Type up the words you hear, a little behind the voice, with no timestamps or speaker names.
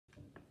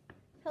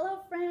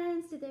Hello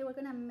friends, today we're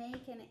gonna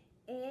make an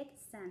egg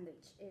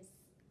sandwich. It's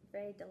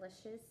very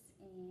delicious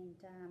and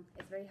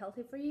it's very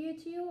healthy for you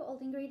too, all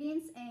the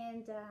ingredients.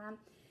 And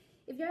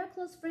if you're a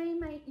close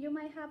friend, you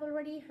might have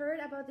already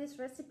heard about this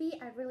recipe.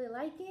 I really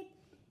like it.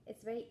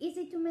 It's very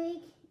easy to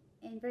make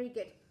and very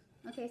good.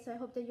 Okay, so I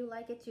hope that you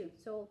like it too.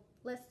 So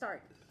let's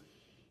start.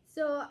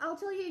 So I'll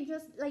tell you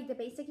just like the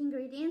basic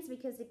ingredients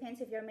because it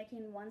depends if you're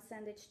making one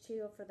sandwich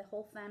too or for the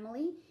whole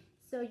family.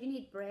 So you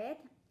need bread.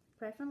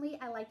 Preferably,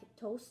 I like it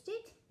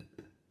toasted.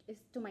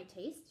 It's to my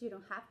taste. You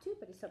don't have to,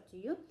 but it's up to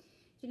you.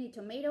 You need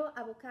tomato,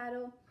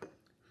 avocado,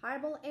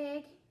 hard-boiled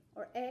egg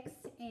or eggs,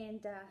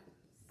 and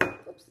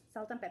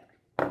salt and pepper.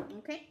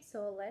 Okay,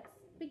 so let's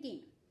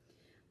begin.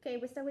 Okay,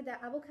 we start with the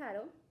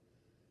avocado.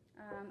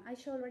 I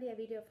showed already a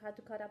video of how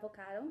to cut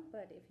avocado,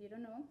 but if you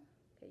don't know,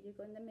 okay, you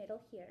go in the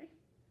middle here.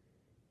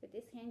 With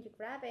this hand, you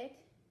grab it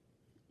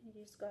and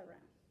you just go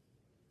around.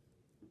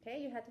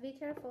 Okay, you have to be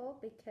careful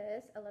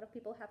because a lot of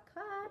people have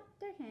cut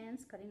their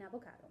hands cutting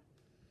avocado,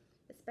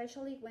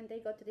 especially when they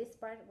go to this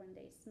part when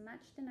they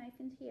smash the knife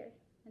in here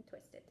and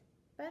twist it.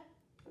 But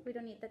we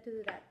don't need to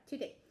do that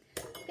today.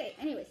 Okay,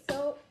 anyway,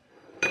 so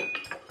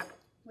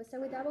we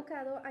start with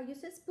avocado. I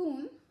use a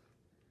spoon.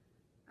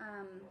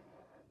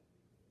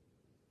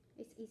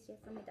 It's easier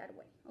for me that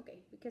way. Okay,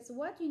 because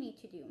what you need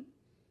to do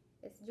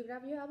is you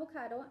grab your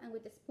avocado and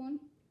with the spoon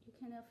you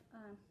kind of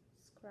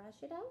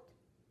scratch it out.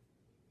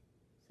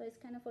 So it's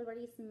kind of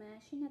already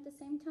smashing at the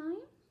same time.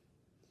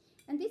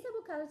 And this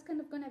avocado is kind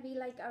of gonna be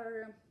like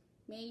our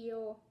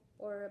mayo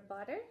or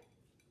butter.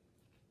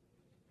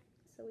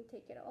 So we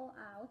take it all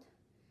out.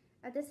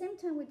 At the same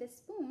time with the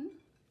spoon,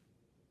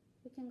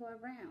 we can go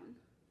around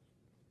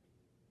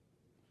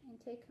and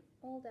take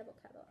all the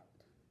avocado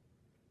out.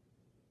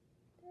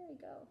 There we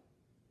go.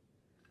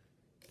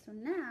 So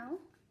now,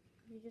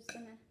 you're just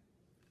gonna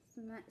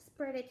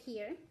spread it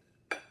here.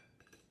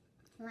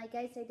 Like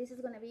I said, this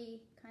is gonna be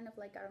kind of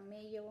like our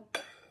mayo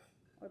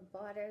or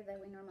butter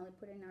that we normally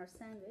put in our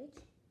sandwich.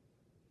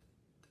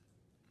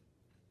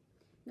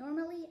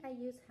 Normally I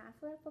use half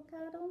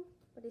avocado,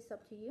 but it's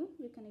up to you.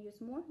 You can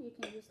use more, you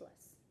can use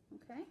less,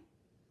 okay?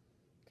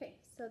 Okay,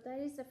 so that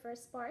is the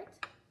first part.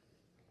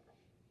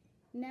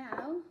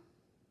 Now,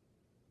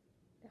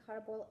 the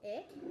hard-boiled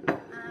egg.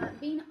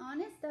 Being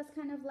honest, that's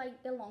kind of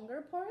like the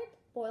longer part,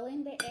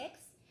 boiling the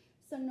eggs.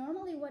 So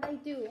normally what I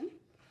do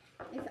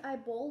is I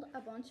boiled a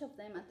bunch of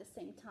them at the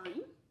same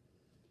time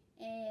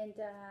and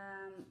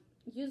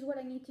use what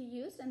I need to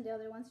use, and the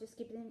other ones just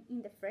keep them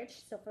in the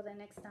fridge, so for the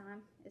next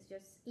time it's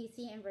just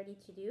easy and ready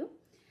to do.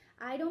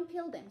 I don't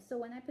peel them, so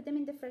when I put them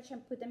in the fridge I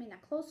put them in a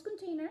closed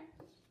container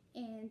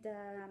and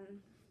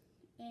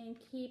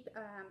keep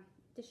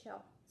the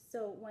shell,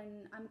 so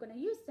when I'm gonna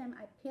use them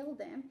I peel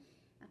them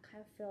and kind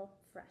of feel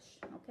fresh.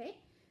 Okay,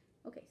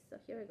 so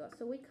here we go.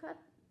 So we cut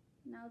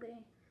now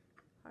the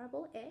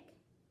hard-boiled egg.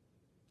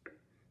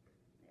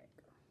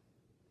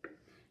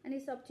 And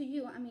it's up to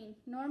you. I mean,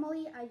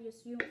 normally I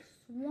use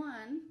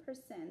one per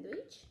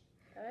sandwich,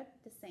 but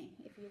the same.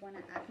 If you want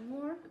to add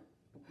more,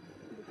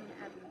 you can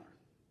add more.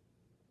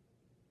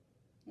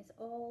 It's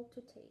all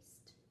to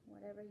taste,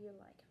 whatever you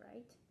like,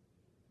 right?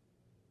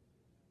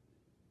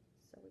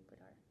 So we put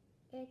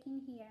our egg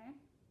in here.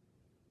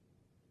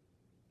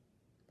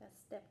 That's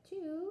step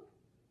 2.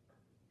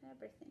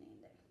 Everything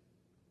in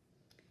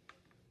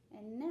there.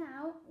 And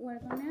now we're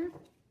gonna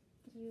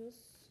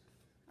use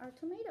our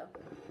tomato.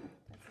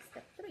 That's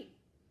step 3.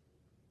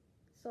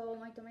 So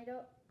my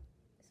tomato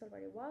is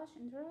already washed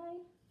and dry,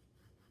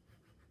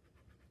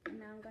 and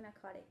now I'm gonna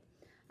cut it.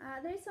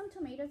 There is some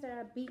tomatoes that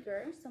are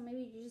bigger, so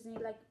maybe you just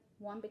need like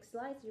one big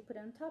slice, you put it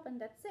on top and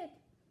that's it.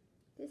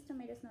 This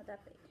tomato is not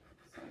that big,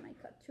 so I might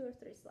cut 2 or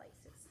 3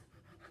 slices.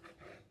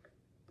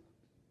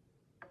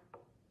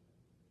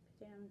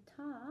 Put it on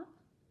top.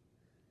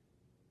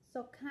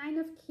 So kind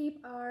of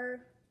keep our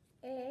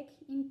egg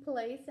in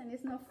place and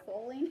it's not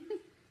falling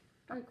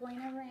or going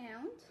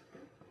around.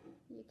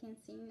 You can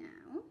see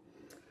now.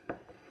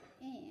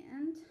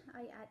 And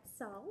I add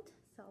salt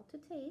to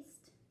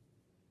taste.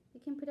 You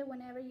can put it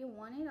whenever you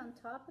want it, on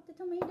top of the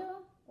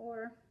tomato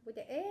or with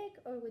the egg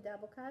or with the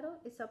avocado.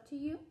 It's up to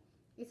you.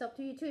 It's up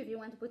to you too if you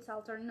want to put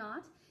salt or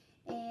not.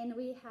 And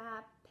we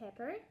have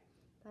pepper.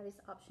 That is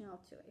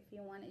optional too. If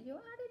you want it, you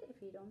add it.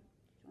 If you don't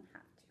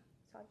have to.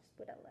 So I'll just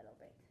put a little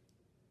bit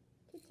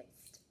to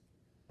taste.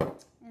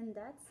 And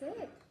that's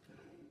it.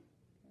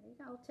 There you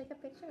go. I'll take a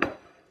picture of it.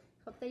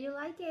 Hope that you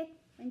like it.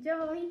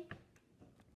 Enjoy!